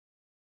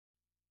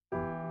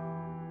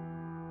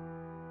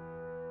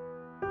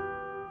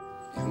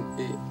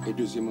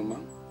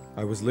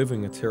I was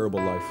living a terrible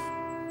life.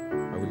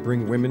 I would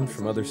bring women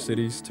from other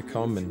cities to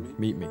come and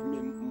meet me.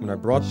 When I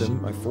brought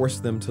them, I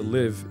forced them to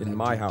live in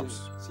my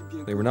house.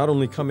 They were not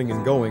only coming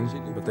and going,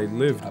 but they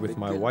lived with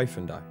my wife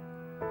and I.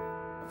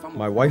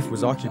 My wife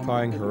was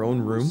occupying her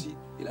own room,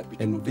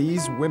 and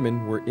these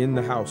women were in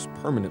the house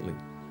permanently.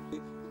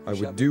 I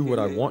would do what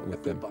I want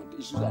with them.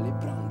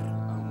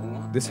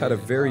 This had a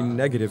very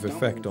negative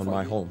effect on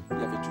my home.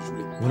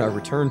 When I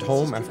returned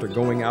home after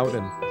going out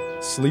and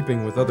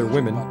sleeping with other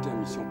women,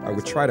 I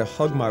would try to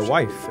hug my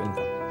wife,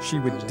 and she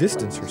would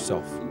distance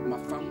herself.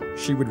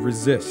 She would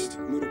resist.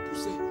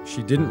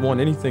 She didn't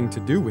want anything to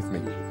do with me.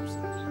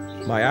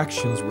 My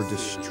actions were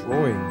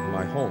destroying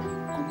my home.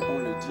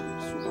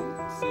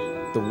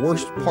 The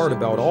worst part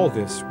about all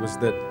this was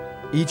that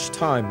each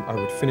time I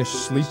would finish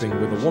sleeping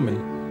with a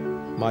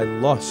woman, my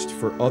lust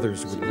for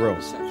others would grow.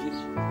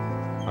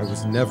 I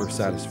was never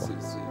satisfied.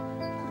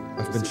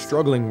 I've been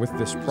struggling with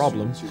this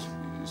problem,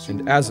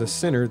 and as a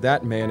sinner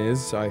that man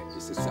is, I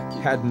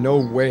had no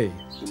way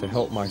to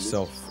help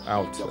myself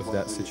out of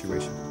that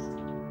situation.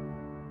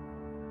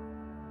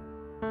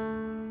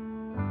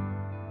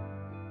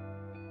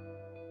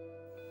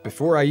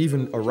 Before I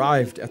even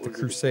arrived at the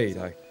crusade,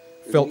 I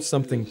felt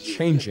something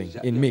changing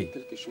in me.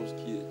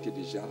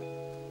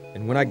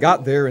 And when I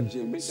got there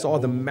and saw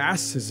the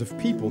masses of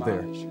people there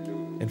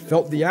and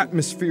felt the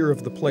atmosphere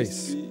of the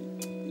place,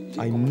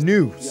 I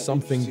knew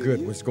something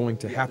good was going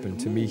to happen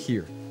to me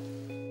here.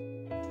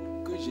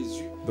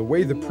 The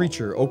way the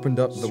preacher opened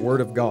up the Word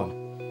of God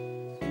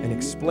and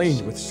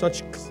explained with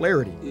such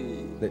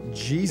clarity that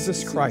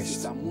Jesus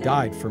Christ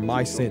died for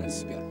my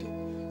sins,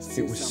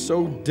 it was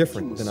so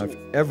different than I've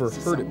ever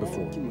heard it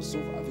before,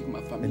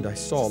 and I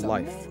saw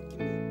life.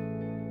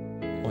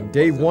 On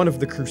day 1 of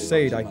the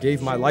crusade, I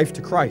gave my life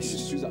to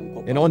Christ,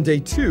 and on day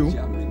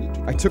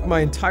 2, I took my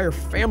entire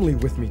family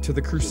with me to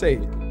the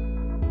crusade.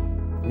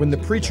 When the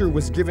preacher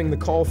was giving the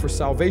call for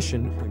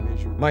salvation,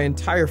 my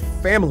entire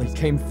family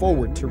came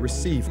forward to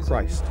receive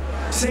Christ.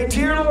 Say,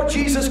 "Dear Lord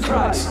Jesus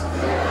Christ,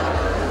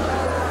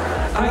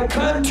 I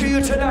come to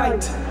you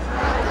tonight,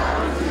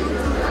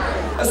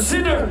 a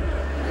sinner,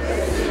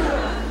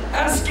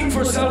 asking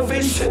for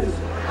salvation.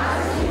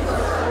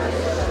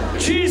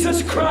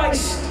 Jesus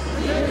Christ,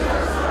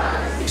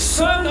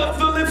 Son of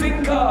the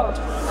living God,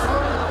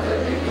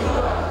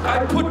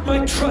 I put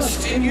my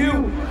trust in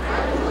you.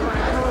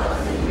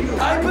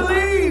 I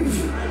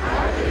believe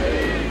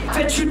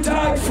that you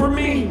died for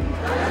me.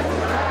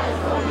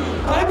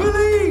 I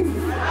believe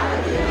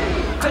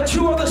that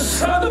you are the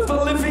Son of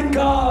the living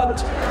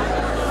God.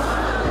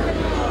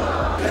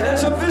 And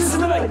as of this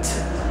night,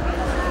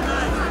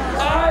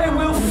 I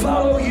will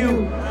follow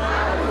you.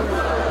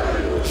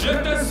 Je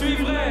te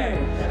suivrai."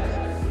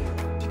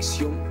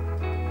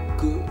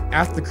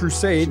 At the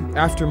crusade,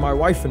 after my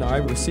wife and I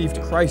received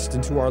Christ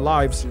into our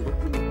lives,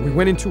 we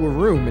went into a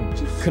room and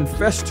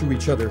confessed to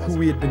each other who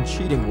we had been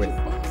cheating with.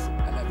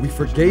 We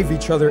forgave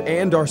each other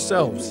and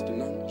ourselves,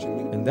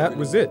 and that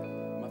was it.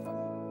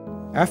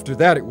 After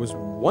that, it was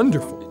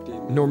wonderful.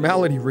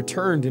 Normality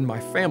returned in my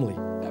family.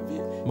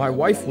 My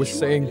wife was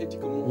saying,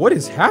 "What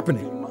is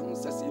happening?"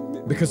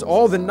 Because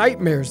all the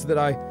nightmares that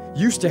I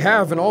used to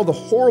have and all the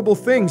horrible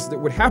things that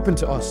would happen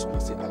to us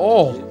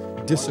all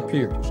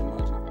disappeared.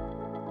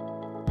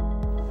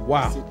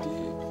 Wow,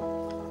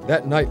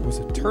 that night was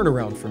a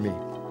turnaround for me.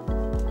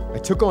 I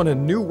took on a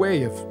new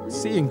way of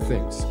seeing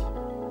things.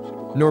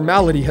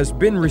 Normality has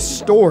been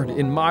restored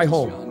in my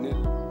home.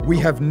 We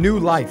have new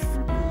life.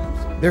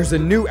 There's a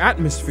new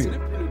atmosphere.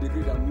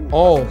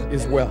 All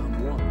is well.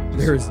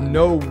 There is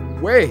no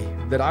way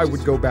that I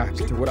would go back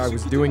to what I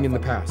was doing in the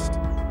past.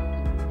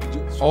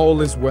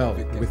 All is well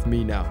with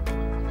me now.